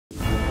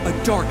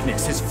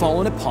Darkness has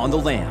fallen upon the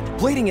land.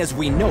 Blading as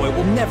we know it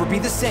will never be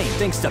the same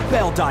thanks to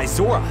BEYBLADE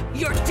Zora.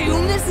 Your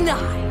doom is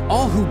nigh.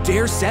 All who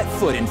dare set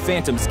foot in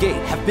Phantom's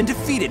Gate have been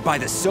defeated by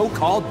the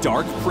so-called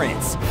Dark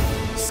Prince.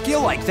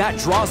 Skill like that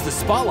draws the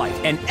spotlight,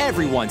 and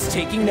everyone's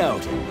taking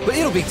note. But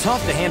it'll be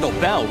tough to handle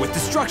Bell with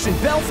Destruction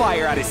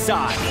Bellfire at his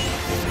side.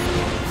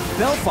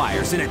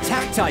 Bellfire's an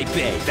attack-type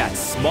Bey that's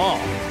small.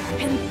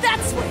 And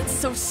that's why it's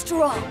so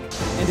strong.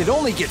 And it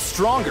only gets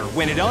stronger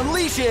when it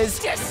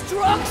unleashes...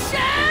 Destruction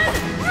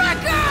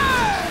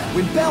Record!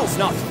 When Bell's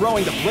not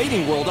throwing the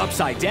blading world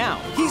upside down,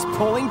 he's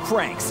pulling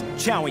pranks,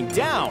 chowing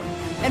down,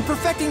 and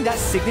perfecting that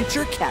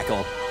signature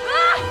cackle.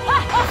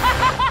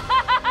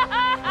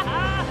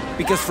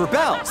 Because for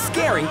Bell,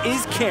 scaring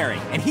is caring,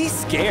 and he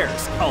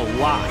scares a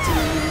lot.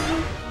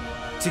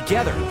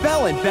 Together,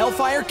 Bell and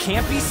Bellfire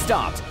can't be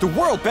stopped. The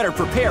world better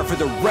prepare for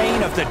the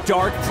reign of the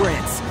Dark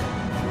Prince.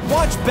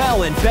 Watch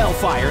Bell and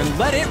Bellfire and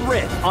let it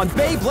rip on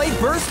Beyblade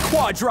Burst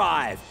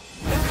QUADDRIVE!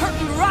 The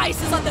curtain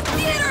rises on the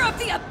theater of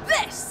the